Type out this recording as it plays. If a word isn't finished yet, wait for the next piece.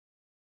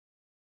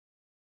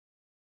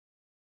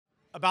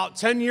About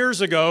 10 years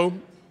ago,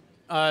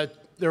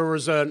 there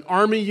was an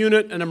Army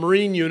unit and a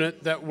Marine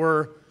unit that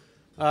were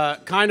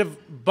kind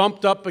of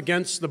bumped up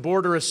against the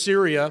border of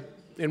Syria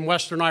in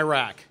western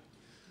Iraq.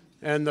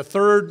 And the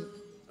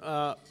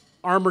 3rd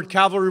Armored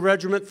Cavalry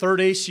Regiment,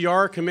 3rd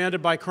ACR,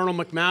 commanded by Colonel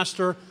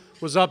McMaster,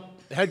 was up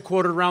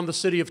headquartered around the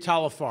city of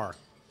Tal Afar.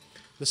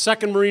 The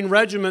 2nd Marine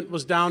Regiment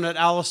was down at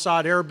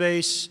Al-Assad Air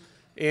Base,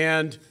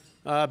 and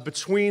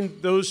between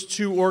those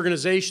two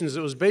organizations,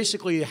 it was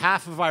basically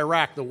half of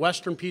Iraq, the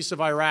western piece of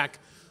Iraq,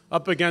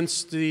 up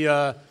against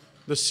the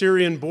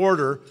Syrian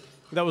border.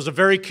 That was a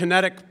very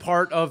kinetic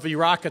part of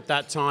Iraq at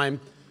that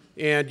time,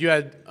 and you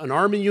had an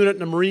Army unit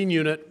and a Marine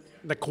unit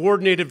that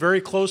coordinated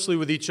very closely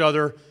with each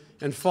other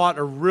and fought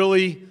a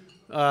really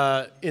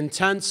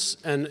intense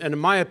and, in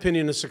my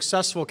opinion, a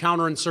successful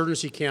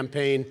counterinsurgency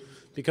campaign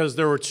because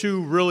there were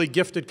two really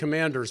gifted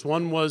commanders.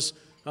 One was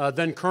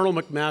then Colonel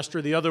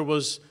McMaster, the other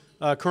was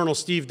Colonel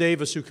Steve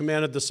Davis, who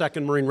commanded the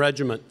 2nd Marine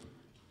Regiment.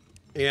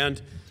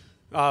 And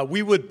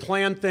we would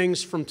plan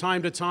things from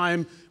time to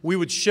time. We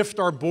would shift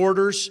our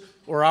borders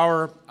or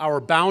our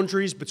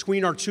boundaries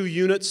between our two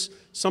units,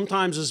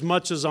 sometimes as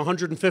much as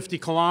 150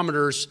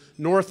 kilometers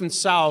north and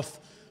south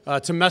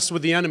to mess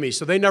with the enemy.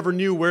 So they never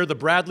knew where the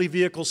Bradley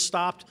vehicles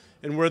stopped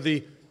and where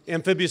the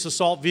amphibious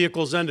assault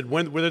vehicles ended.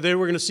 Whether they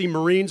were going to see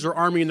Marines or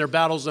Army in their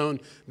battle zone,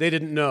 they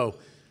didn't know.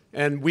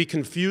 And we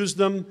confused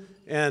them,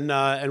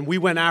 and we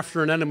went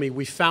after an enemy.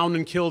 We found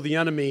and killed the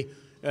enemy,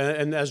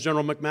 and as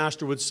General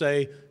McMaster would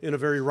say, in a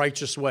very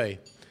righteous way.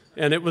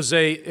 And it was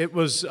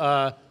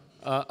a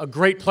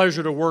great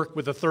pleasure to work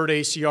with the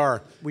 3rd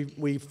ACR.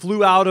 We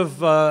flew out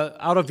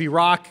of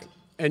Iraq,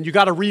 and you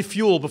got to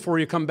refuel before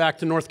you come back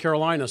to North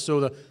Carolina. So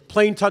the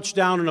plane touched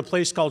down in a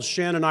place called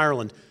Shannon,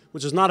 Ireland,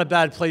 which is not a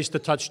bad place to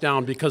touch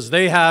down because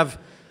they have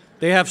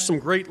some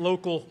great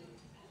local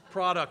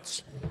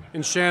products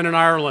in Shannon,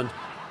 Ireland.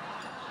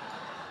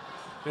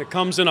 It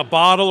comes in a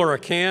bottle or a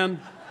can.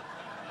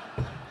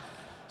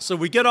 So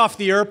we get off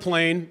the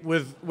airplane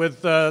with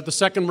the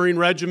 2nd Marine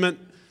Regiment,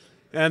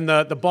 and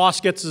the boss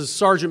gets his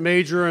sergeant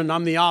major, and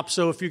I'm the op,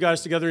 so a few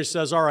guys together, he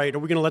says, all right, are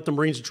we going to let the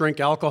Marines drink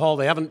alcohol?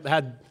 They haven't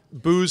had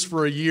booze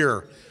for a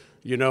year,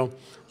 you know.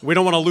 We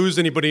don't want to lose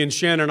anybody in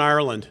Shannon,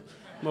 Ireland.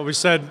 But we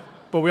said,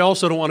 but we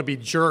also don't want to be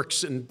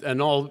jerks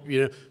and all,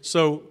 you know.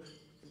 So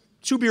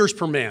 2 beers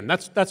per man,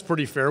 that's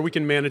pretty fair. We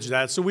can manage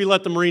that. So we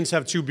let the Marines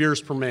have 2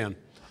 beers per man.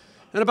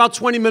 And about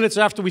 20 minutes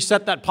after we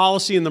set that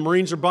policy and the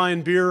Marines are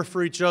buying beer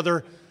for each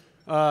other,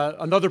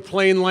 another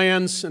plane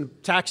lands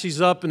and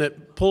taxis up, and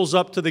it pulls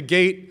up to the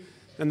gate,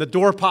 and the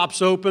door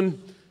pops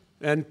open,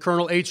 and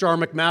Colonel H.R.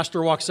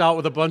 McMaster walks out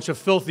with a bunch of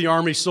filthy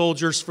Army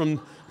soldiers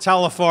from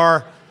Tal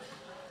Afar,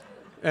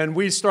 and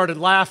we started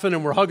laughing,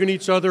 and we're hugging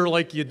each other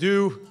like you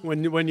do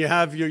when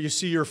you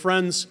see your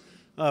friends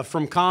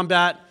from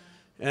combat.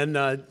 And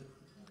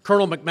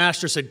Colonel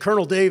McMaster said,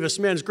 Colonel Davis,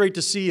 man, it's great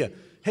to see you.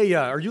 Hey,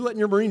 are you letting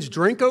your Marines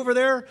drink over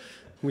there?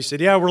 And we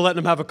said, yeah, we're letting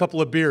them have a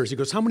couple of beers. He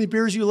goes, how many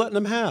beers are you letting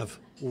them have?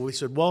 Well, we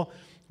said, well,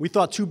 we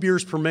thought 2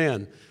 beers per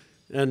man.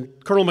 And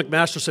Colonel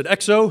McMaster said,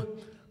 XO,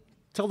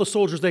 tell the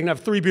soldiers they can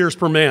have 3 beers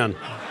per man.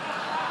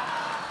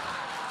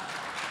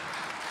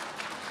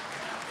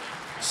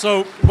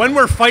 So when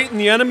we're fighting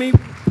the enemy,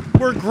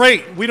 we're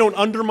great. We don't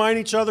undermine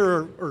each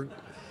other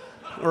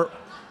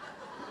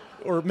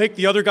or make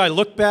the other guy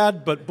look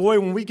bad. But boy,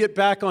 when we get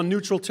back on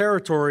neutral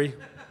territory,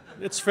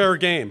 it's fair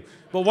game.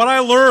 But what I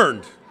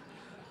learned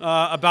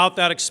about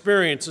that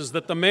experience is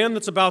that the man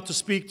that's about to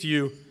speak to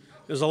you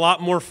is a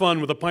lot more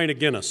fun with a pint of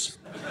Guinness.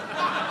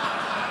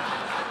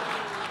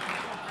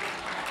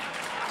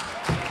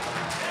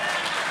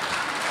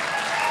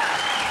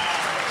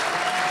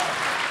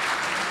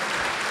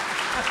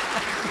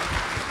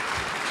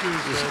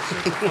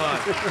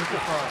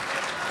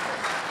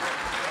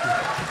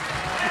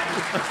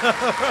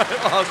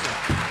 Awesome.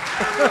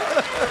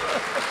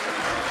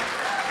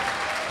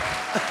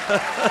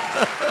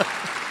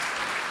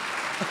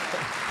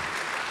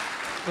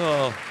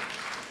 Oh,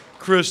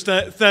 Chris,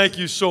 thank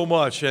you so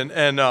much, and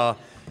I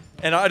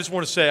just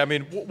want to say, I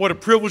mean, what a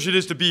privilege it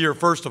is to be here,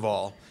 first of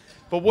all,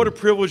 but what a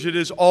privilege it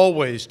is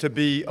always to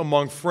be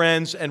among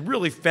friends and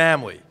really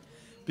family,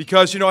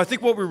 because, you know, I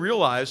think what we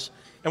realize,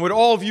 and what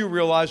all of you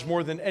realize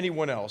more than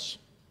anyone else,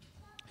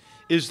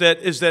 is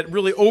that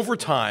really over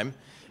time,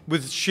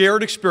 with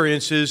shared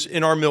experiences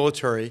in our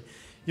military,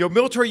 you know,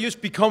 military units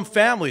become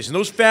families, and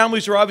those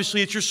families are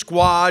obviously, it's your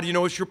squad, you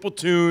know, it's your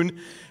platoon,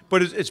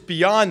 but it's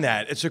beyond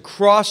that. It's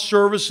across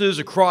services,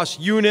 across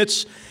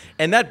units,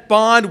 and that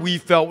bond we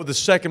felt with the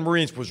 2nd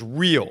Marines was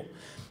real.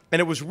 And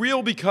it was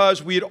real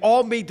because we had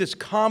all made this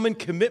common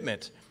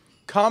commitment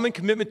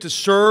to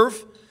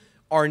serve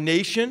our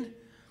nation,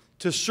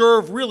 to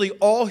serve really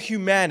all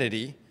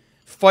humanity,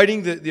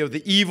 fighting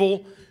the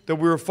evil that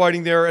we were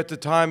fighting there at the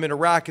time in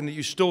Iraq and that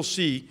you still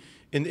see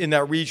in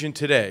that region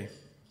today.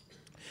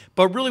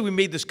 But really, we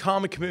made this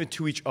common commitment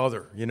to each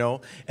other, you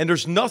know, and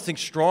there's nothing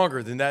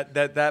stronger than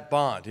that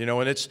bond, you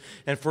know.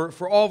 And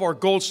for all of our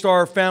Gold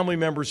Star family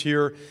members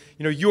here,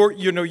 you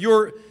know,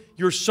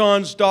 your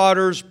sons,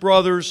 daughters,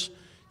 brothers,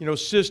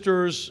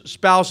 sisters,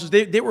 spouses,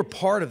 they were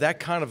part of that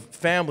kind of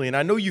family. And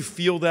I know you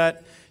feel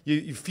that.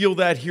 You feel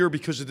that here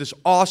because of this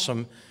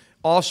awesome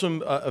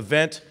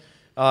event.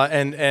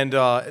 And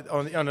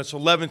on its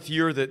 11th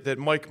year that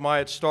Mike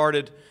Myatt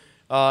started.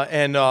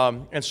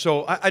 And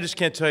so I just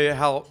can't tell you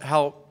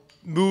how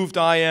moved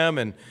I am.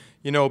 And,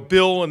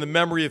 Bill and the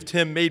memory of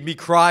Tim made me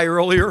cry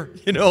earlier,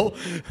 and I'm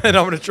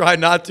going to try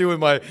not to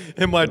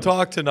in my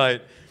talk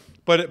tonight.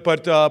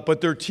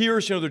 But they're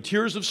tears, they're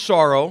tears of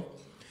sorrow,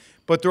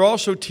 but they're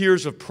also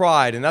tears of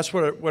pride. And that's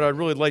what I'd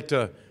really like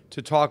to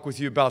talk with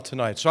you about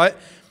tonight. So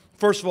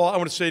first of all, I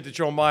want to say to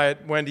Joe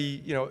Myatt,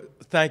 Wendy,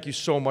 thank you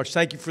so much.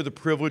 Thank you for the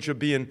privilege of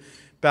being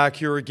back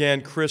here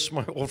again. Chris,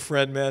 my old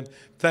friend, man,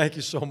 thank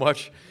you so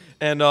much.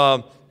 And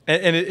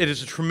it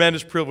is a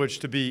tremendous privilege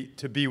to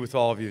be with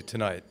all of you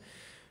tonight.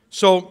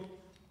 So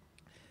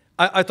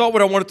I thought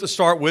what I wanted to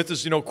start with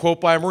is,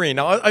 quote by a Marine.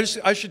 Now,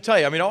 I should tell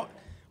you,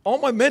 all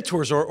my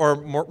mentors are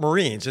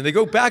Marines, and they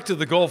go back to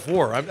the Gulf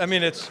War.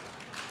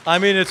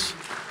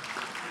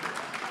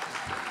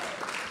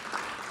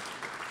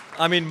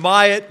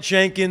 Myatt,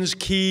 Jenkins,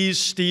 Keyes,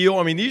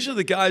 Steele. These are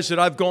the guys that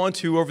I've gone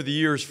to over the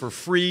years for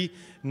free,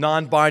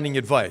 non-binding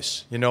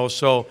advice.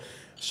 So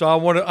I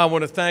want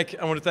to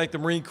thank the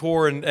Marine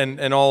Corps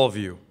and all of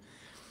you.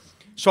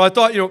 So I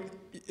thought,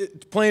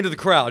 playing to the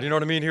crowd,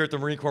 here at the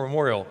Marine Corps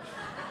Memorial,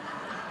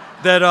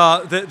 that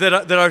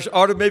I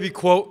ought to maybe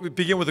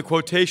begin with a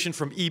quotation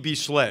from E.B.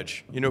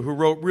 Sledge, who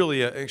wrote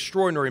really an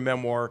extraordinary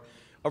memoir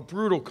of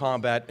brutal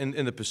combat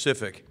in the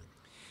Pacific.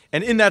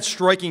 And in that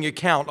striking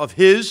account of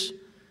his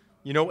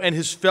and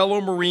his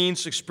fellow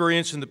Marines'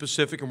 experience in the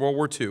Pacific in World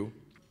War II,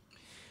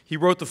 he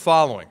wrote the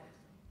following: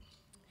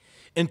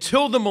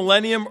 "Until the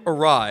millennium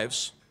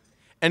arrives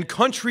and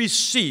countries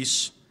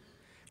cease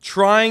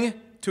trying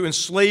to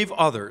enslave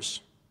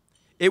others,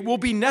 it will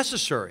be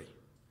necessary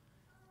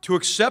to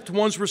accept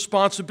one's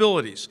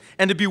responsibilities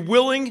and to be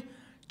willing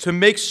to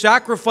make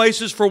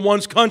sacrifices for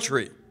one's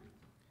country,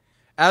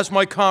 as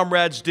my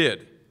comrades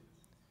did,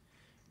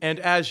 and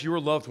as your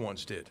loved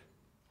ones did."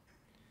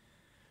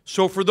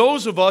 So for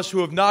those of us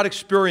who have not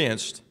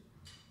experienced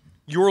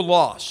your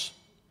loss,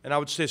 and I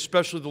would say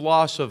especially the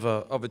loss of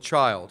a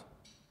child,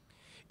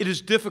 it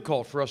is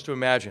difficult for us to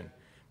imagine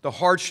the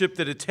hardship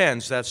that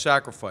attends that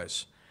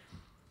sacrifice.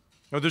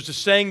 Now, there's a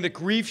saying that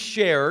grief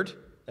shared,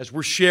 as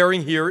we're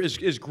sharing here,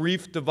 is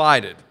grief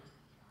divided.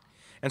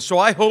 And so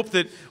I hope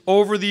that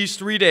over these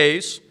 3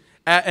 days,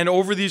 and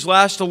over these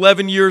last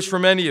 11 years for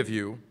many of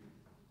you,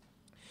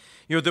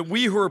 that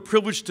we who are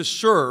privileged to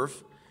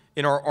serve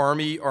in our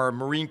Army, our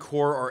Marine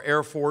Corps, our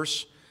Air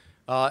Force,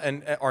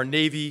 and our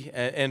Navy,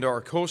 and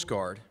our Coast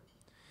Guard,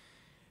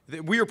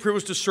 that we are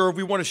privileged to serve.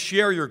 We want to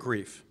share your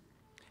grief,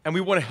 and we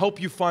want to help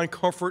you find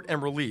comfort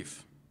and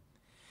relief.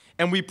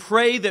 And we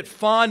pray that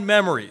fond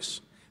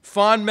memories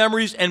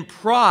and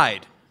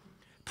pride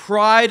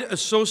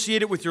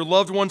associated with your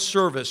loved one's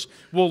service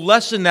will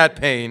lessen that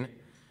pain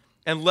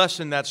and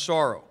lessen that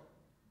sorrow.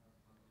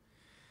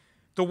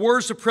 The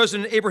words that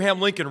President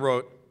Abraham Lincoln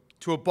wrote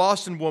to a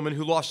Boston woman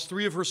who lost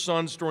 3 of her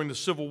sons during the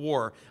Civil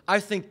War,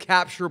 I think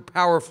capture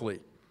powerfully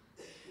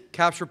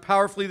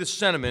the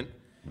sentiment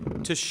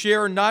to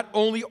share not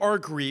only our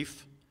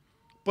grief,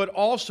 but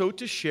also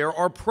to share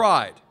our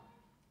pride.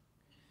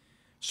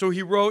 So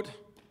he wrote,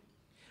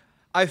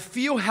 "I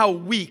feel how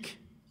weak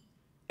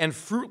and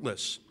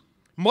fruitless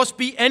must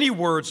be any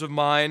words of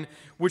mine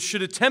which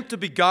should attempt to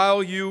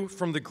beguile you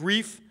from the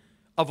grief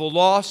of a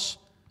loss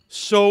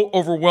so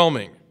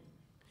overwhelming.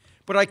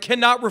 But I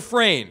cannot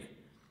refrain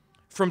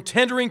from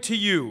tendering to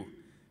you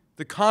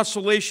the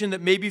consolation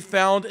that may be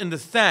found in the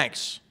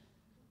thanks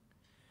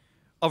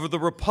of the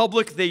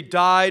republic they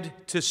died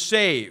to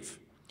save.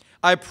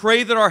 I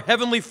pray that our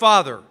Heavenly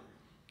Father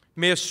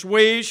may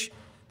assuage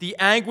the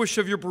anguish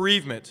of your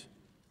bereavement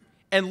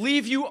and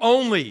leave you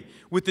only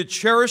with the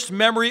cherished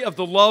memory of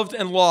the loved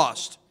and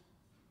lost,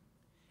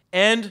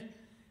 and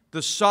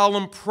the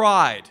solemn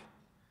pride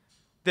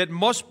that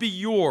must be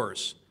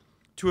yours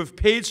to have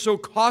paid so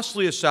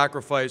costly a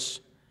sacrifice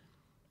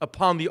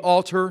upon the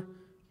altar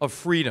of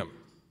freedom."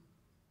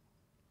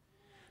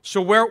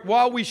 So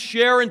while we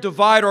share and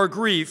divide our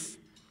grief,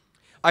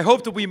 I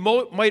hope that we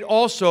might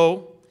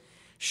also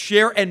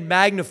share and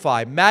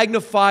magnify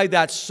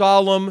that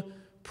solemn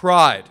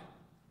pride.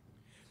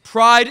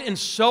 Pride in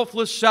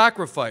selfless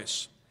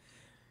sacrifice,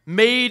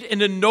 made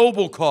in a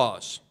noble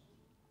cause.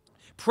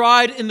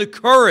 Pride in the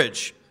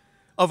courage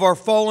of our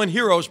fallen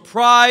heroes.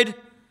 Pride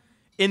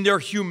in their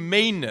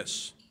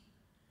humaneness,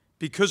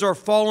 because our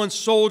fallen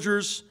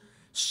soldiers,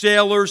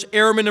 sailors,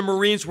 airmen, and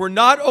Marines were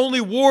not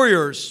only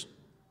warriors,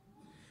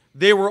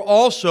 they were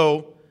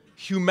also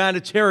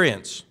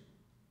humanitarians.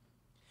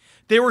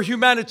 They were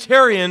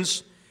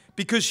humanitarians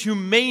because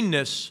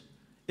humaneness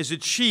is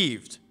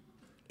achieved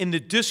in the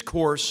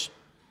discourse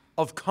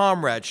of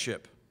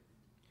comradeship.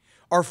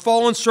 Our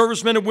fallen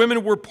servicemen and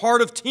women were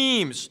part of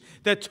teams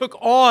that took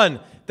on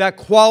that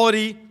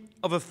quality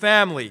of a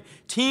family.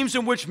 Teams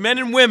in which men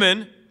and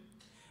women,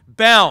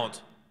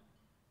 bound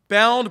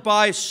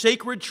by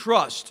sacred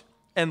trust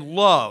and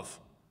love,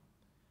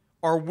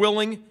 are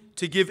willing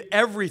to give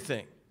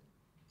everything,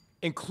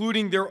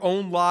 including their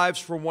own lives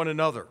for one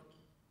another.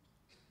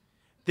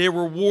 They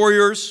were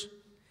warriors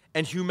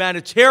and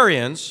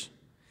humanitarians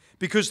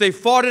because they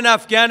fought in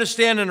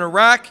Afghanistan and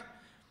Iraq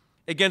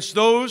against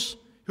those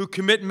who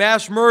commit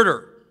mass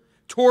murder,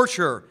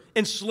 torture,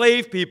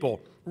 enslave people,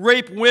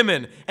 rape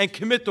women, and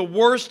commit the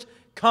worst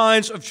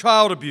kinds of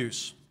child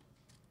abuse.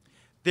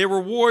 They were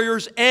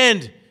warriors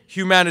and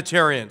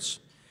humanitarians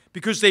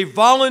because they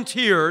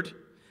volunteered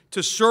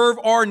to serve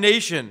our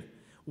nation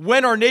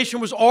when our nation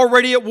was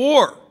already at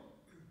war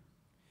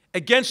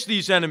against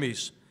these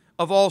enemies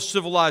of all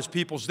civilized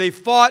peoples. They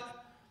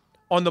fought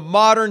on the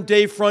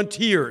modern-day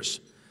frontiers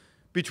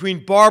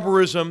between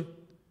barbarism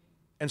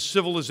and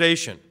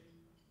civilization.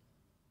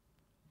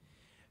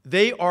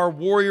 They are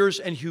warriors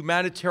and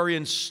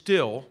humanitarians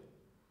still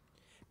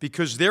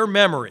because their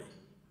memory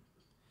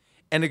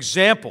and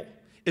example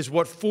is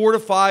what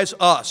fortifies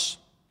us,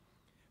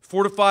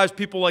 fortifies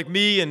people like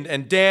me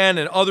and Dan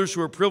and others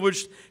who are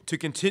privileged to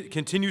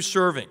continue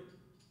serving.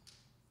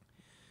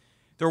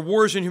 They're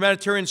warriors and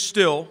humanitarians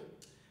still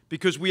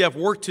because we have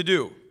work to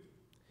do,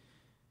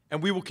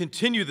 and we will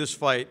continue this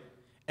fight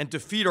and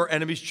defeat our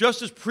enemies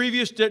just as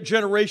previous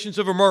generations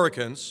of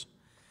Americans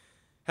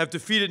have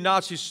defeated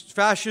Nazi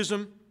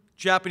fascism,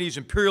 Japanese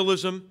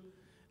imperialism,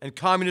 and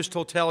communist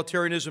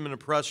totalitarianism and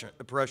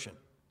oppression.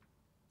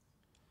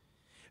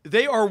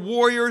 They are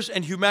warriors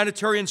and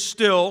humanitarians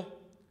still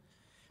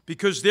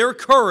because their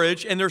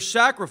courage and their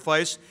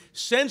sacrifice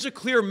sends a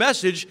clear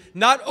message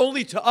not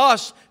only to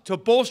us to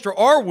bolster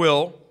our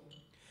will,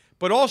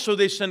 but also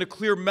they send a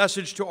clear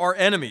message to our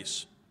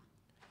enemies.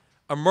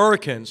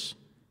 Americans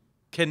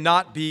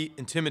cannot be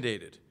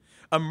intimidated.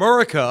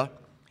 America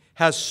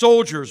has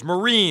soldiers,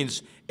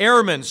 Marines,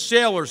 airmen,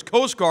 sailors,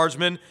 Coast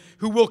Guardsmen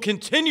who will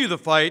continue the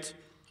fight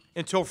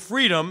until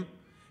freedom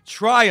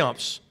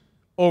triumphs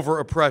over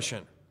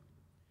oppression.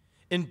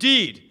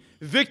 Indeed,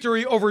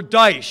 victory over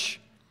Daesh,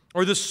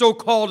 or the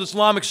so-called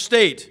Islamic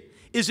State,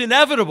 is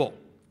inevitable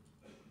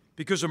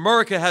because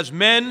America has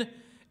men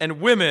and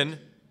women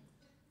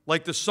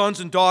like the sons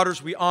and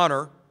daughters we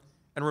honor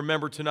and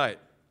remember tonight.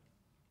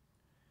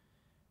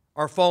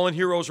 Our fallen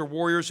heroes are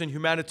warriors and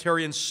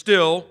humanitarians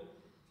still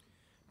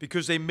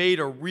because they made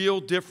a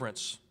real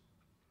difference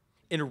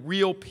in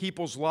real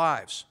people's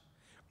lives,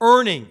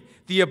 earning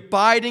the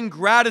abiding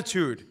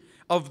gratitude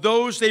of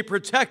those they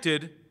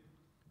protected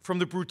from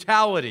the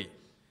brutality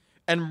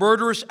and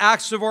murderous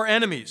acts of our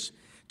enemies.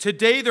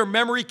 Today, their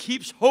memory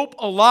keeps hope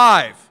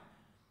alive,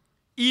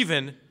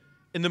 even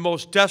in the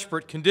most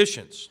desperate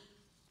conditions.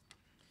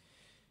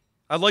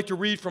 I'd like to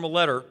read from a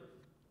letter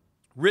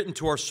written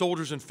to our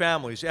soldiers and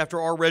families after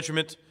our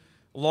regiment,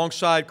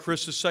 alongside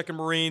Chris's 2nd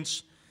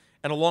Marines,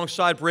 and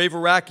alongside brave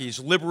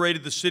Iraqis,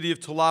 liberated the city of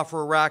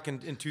Tallafar, Iraq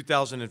in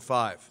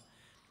 2005.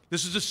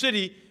 This is a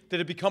city that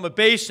had become a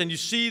base, and you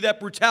see that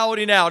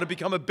brutality now, to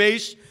become a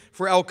base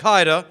for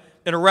al-Qaeda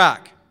in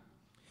Iraq.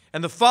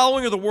 And the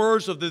following are the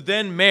words of the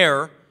then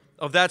mayor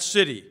of that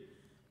city,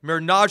 Mayor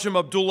Najim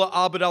Abdullah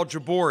Abd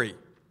al-Jabouri.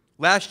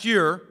 Last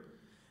year,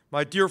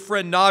 my dear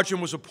friend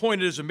Najim was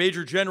appointed as a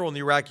major general in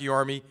the Iraqi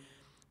army,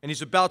 and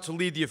he's about to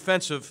lead the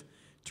offensive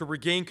to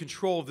regain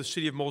control of the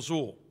city of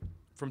Mosul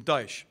from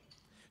Daesh.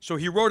 So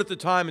he wrote at the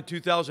time in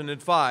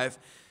 2005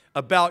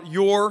 about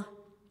your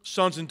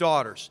sons and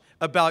daughters,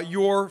 about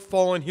your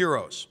fallen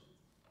heroes.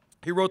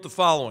 He wrote the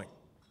following: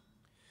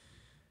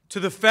 "To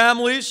the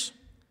families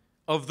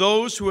of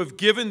those who have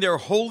given their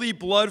holy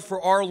blood for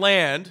our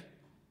land,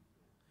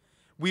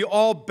 we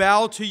all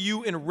bow to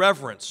you in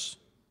reverence,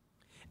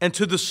 and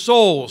to the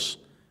souls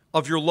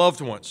of your loved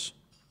ones.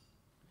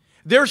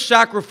 Their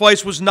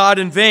sacrifice was not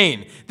in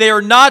vain. They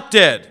are not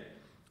dead,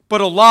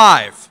 but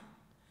alive,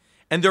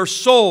 and their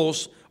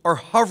souls are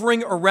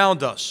hovering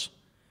around us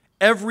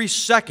every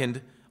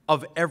second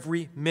of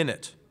every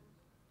minute.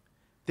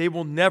 They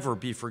will never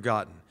be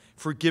forgotten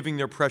for giving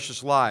their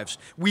precious lives.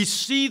 We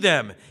see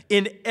them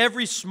in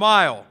every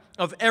smile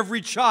of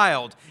every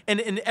child and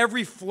in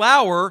every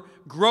flower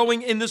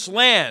growing in this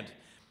land.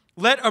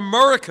 Let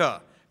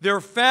America,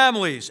 their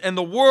families, and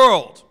the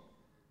world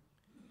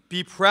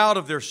be proud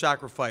of their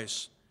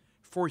sacrifice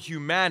for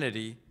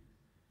humanity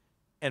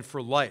and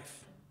for life."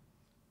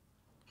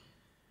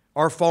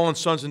 Our fallen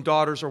sons and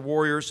daughters are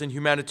warriors and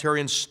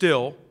humanitarians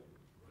still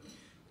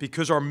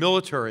because our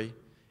military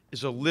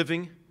is a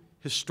living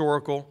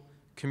historical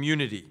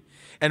community.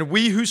 And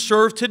we who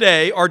serve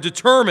today are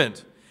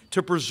determined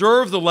to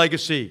preserve the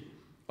legacy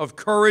of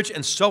courage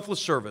and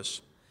selfless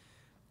service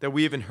that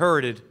we have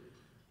inherited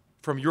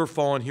from your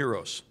fallen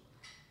heroes.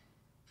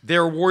 They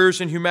are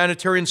warriors and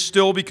humanitarians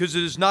still because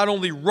it is not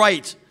only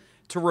right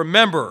to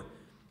remember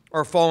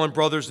our fallen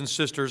brothers and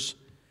sisters,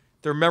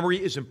 their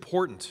memory is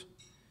important.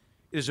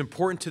 It is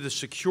important to the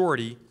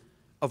security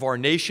of our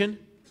nation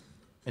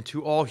and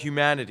to all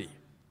humanity.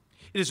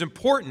 It is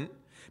important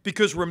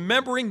because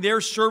remembering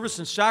their service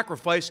and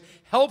sacrifice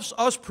helps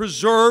us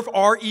preserve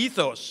our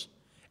ethos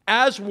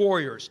as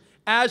warriors,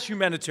 as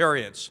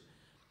humanitarians.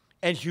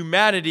 And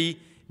humanity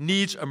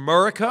needs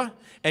America,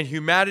 and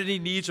humanity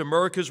needs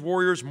America's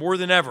warriors more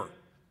than ever.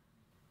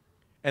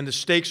 And the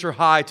stakes are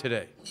high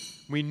today.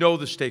 We know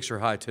the stakes are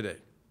high today.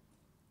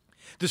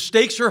 The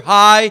stakes are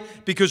high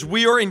because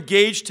we are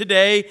engaged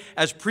today,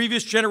 as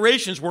previous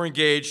generations were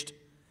engaged,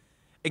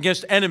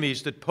 against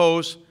enemies that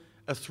pose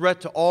a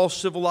threat to all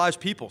civilized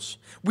peoples.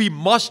 We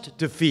must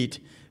defeat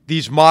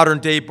these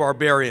modern-day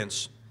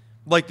barbarians,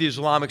 like the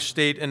Islamic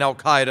State and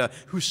Al-Qaeda,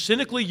 who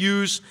cynically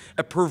use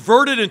a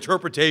perverted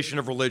interpretation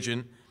of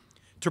religion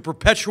to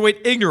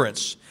perpetuate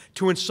ignorance,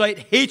 to incite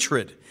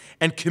hatred,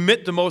 and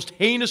commit the most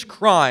heinous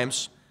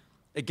crimes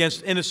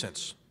against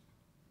innocents.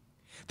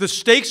 The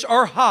stakes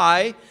are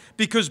high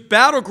because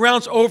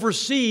battlegrounds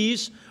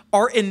overseas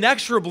are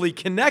inexorably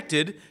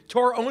connected to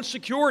our own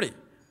security.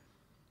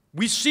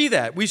 We see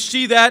that. We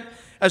see that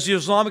as the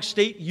Islamic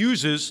State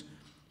uses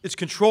its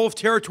control of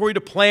territory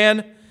to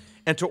plan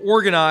and to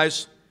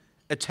organize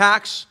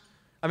attacks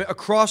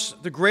across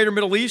the greater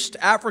Middle East,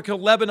 Africa,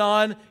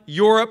 Lebanon,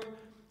 Europe,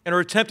 and are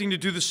attempting to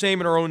do the same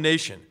in our own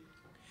nation.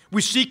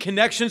 We see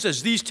connections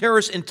as these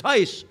terrorists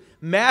entice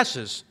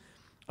masses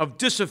of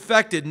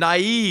disaffected,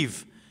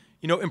 naive,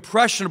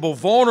 impressionable,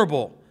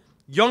 vulnerable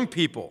young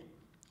people,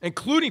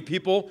 including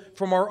people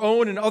from our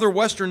own and other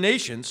Western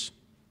nations,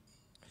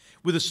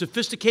 with a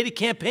sophisticated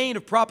campaign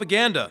of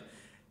propaganda,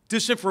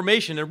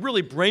 disinformation, and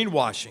really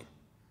brainwashing.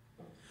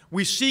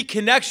 We see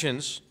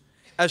connections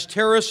as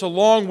terrorists,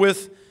 along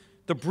with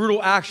the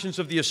brutal actions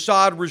of the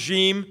Assad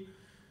regime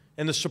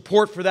and the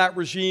support for that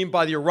regime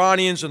by the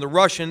Iranians and the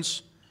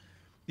Russians,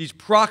 these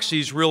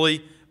proxies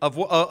really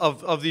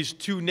of these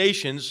two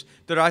nations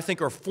that I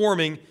think are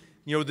forming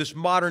this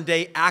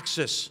modern-day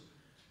axis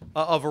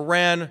of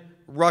Iran,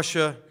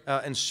 Russia,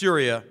 and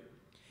Syria,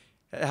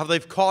 how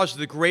they've caused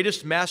the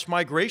greatest mass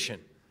migration,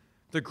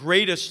 the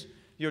greatest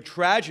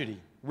tragedy,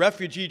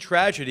 refugee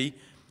tragedy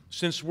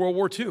since World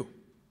War II.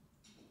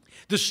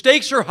 The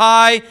stakes are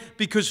high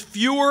because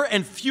fewer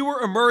and fewer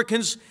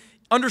Americans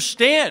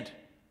understand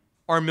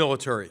our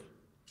military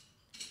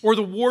or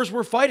the wars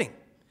we're fighting.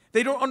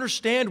 They don't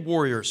understand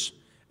warriors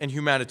and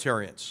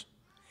humanitarians.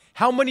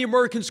 How many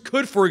Americans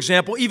could, for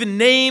example, even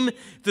name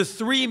the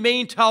 3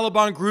 main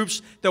Taliban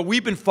groups that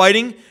we've been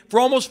fighting for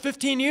almost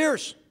 15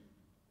 years?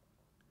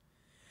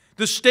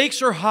 The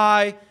stakes are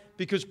high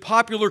because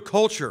popular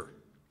culture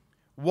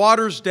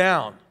waters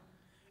down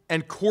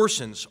and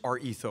coarsens our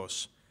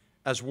ethos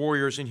as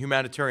warriors and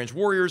humanitarians.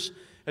 Warriors,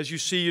 as you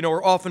see,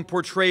 are often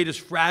portrayed as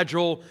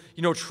fragile,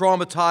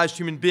 traumatized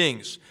human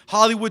beings.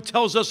 Hollywood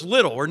tells us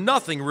little or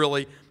nothing,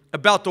 really,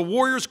 about the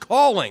warrior's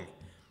calling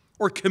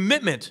or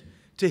commitment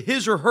to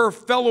his or her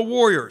fellow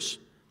warriors,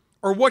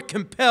 or what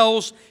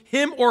compels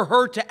him or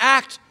her to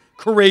act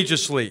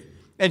courageously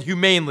and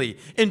humanely,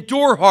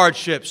 endure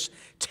hardships,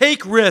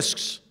 take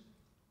risks,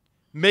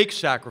 make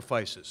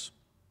sacrifices.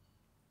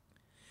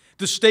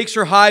 The stakes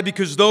are high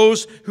because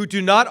those who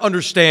do not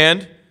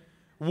understand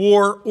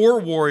war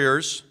or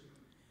warriors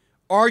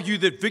argue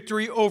that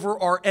victory over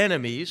our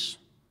enemies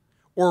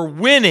or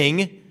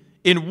winning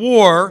in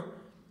war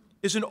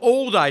is an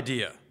old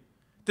idea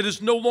that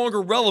is no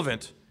longer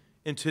relevant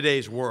in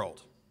today's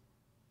world.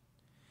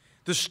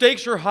 The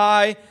stakes are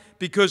high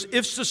because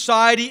if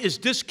society is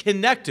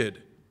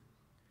disconnected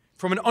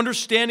from an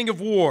understanding of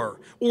war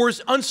or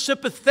is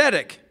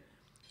unsympathetic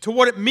to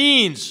what it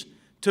means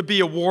to be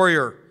a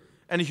warrior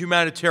and a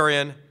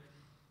humanitarian,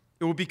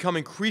 it will become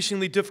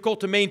increasingly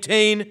difficult to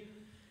maintain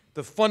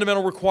the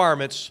fundamental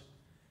requirements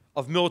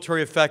of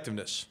military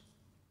effectiveness.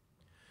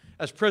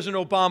 As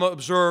President Obama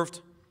observed,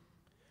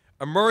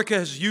 America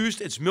has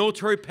used its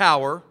military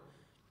power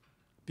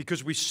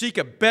because we seek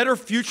a better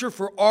future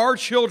for our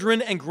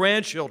children and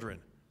grandchildren,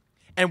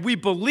 and we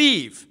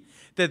believe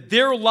that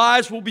their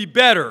lives will be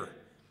better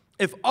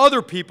if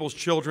other people's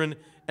children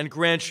and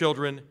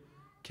grandchildren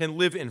can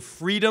live in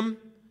freedom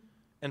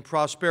and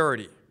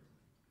prosperity.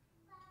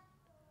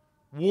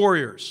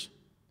 Warriors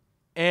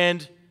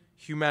and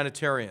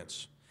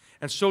humanitarians.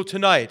 And so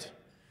tonight,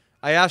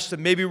 I ask that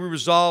maybe we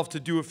resolve to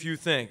do a few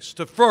things.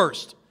 To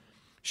first,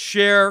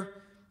 share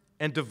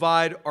and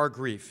divide our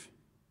grief.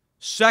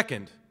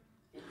 Second,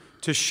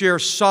 to share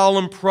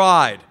solemn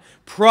pride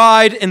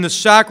in the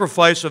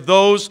sacrifice of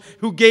those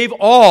who gave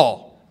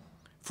all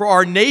for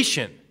our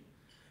nation,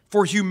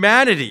 for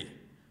humanity,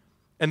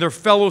 and their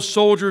fellow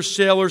soldiers,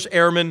 sailors,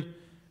 airmen,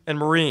 and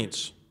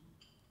Marines.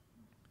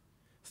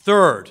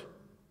 Third,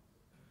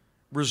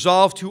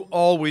 resolve to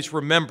always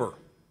remember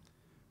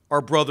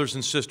our brothers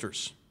and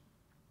sisters.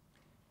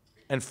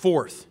 And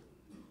fourth,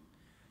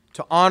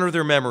 to honor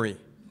their memory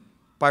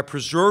by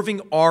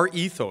preserving our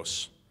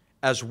ethos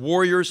as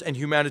warriors and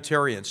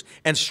humanitarians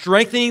and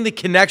strengthening the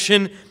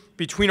connection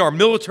between our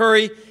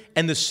military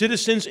and the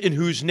citizens in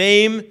whose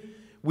name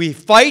we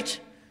fight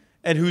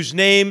and whose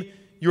name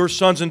your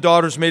sons and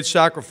daughters made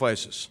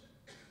sacrifices.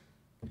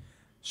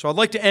 So I'd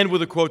like to end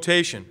with a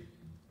quotation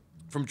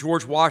from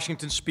George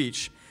Washington's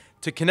speech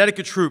to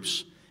Connecticut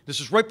troops.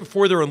 This is right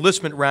before their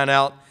enlistment ran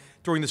out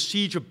during the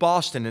siege of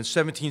Boston in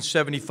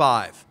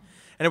 1775.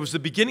 And it was the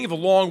beginning of a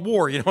long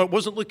war. It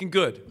wasn't looking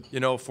good,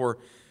 for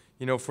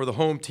for the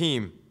home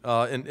team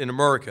in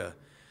America.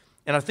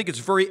 And I think it's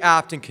very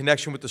apt in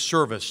connection with the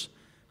service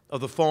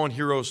of the fallen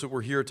heroes that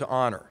we're here to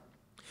honor.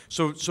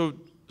 So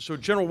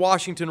General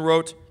Washington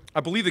wrote, "I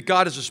believe that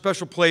God has a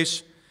special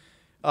place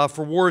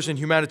for warriors and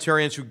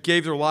humanitarians who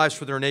gave their lives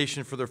for their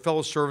nation, for their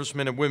fellow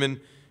servicemen and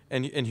women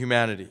and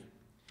humanity."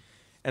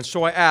 And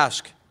so I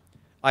ask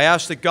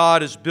that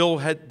God, as Bill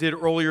did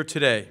earlier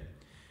today,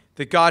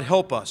 that God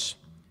help us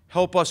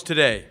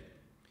today,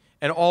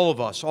 and all of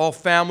us, all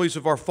families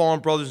of our fallen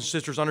brothers and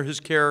sisters under His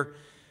care,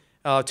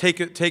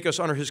 take us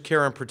under His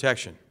care and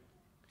protection.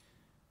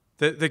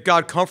 That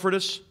God comfort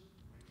us,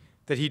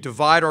 that He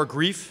divide our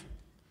grief,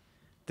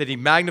 that He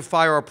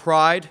magnify our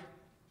pride,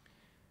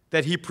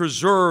 that He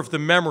preserve the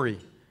memory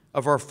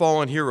of our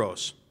fallen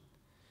heroes,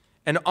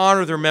 and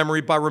honor their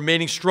memory by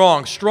remaining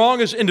strong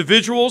as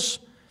individuals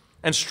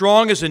and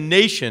strong as a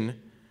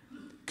nation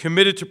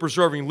committed to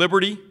preserving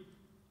liberty,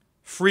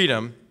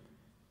 freedom,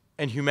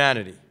 and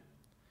humanity.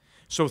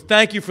 So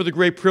thank you for the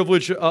great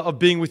privilege of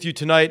being with you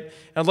tonight. And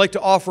I'd like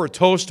to offer a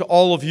toast to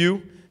all of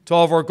you, to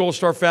all of our Gold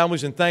Star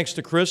families, and thanks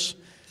to Chris.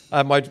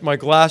 My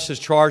glass is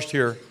charged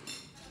here.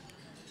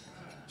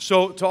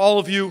 So to all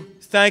of you,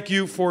 thank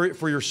you for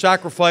your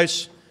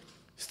sacrifice.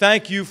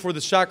 Thank you for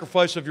the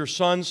sacrifice of your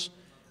sons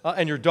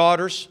and your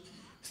daughters.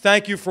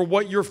 Thank you for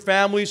what your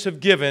families have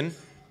given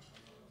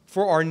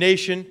for our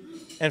nation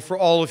and for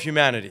all of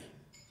humanity.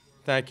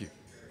 Thank you.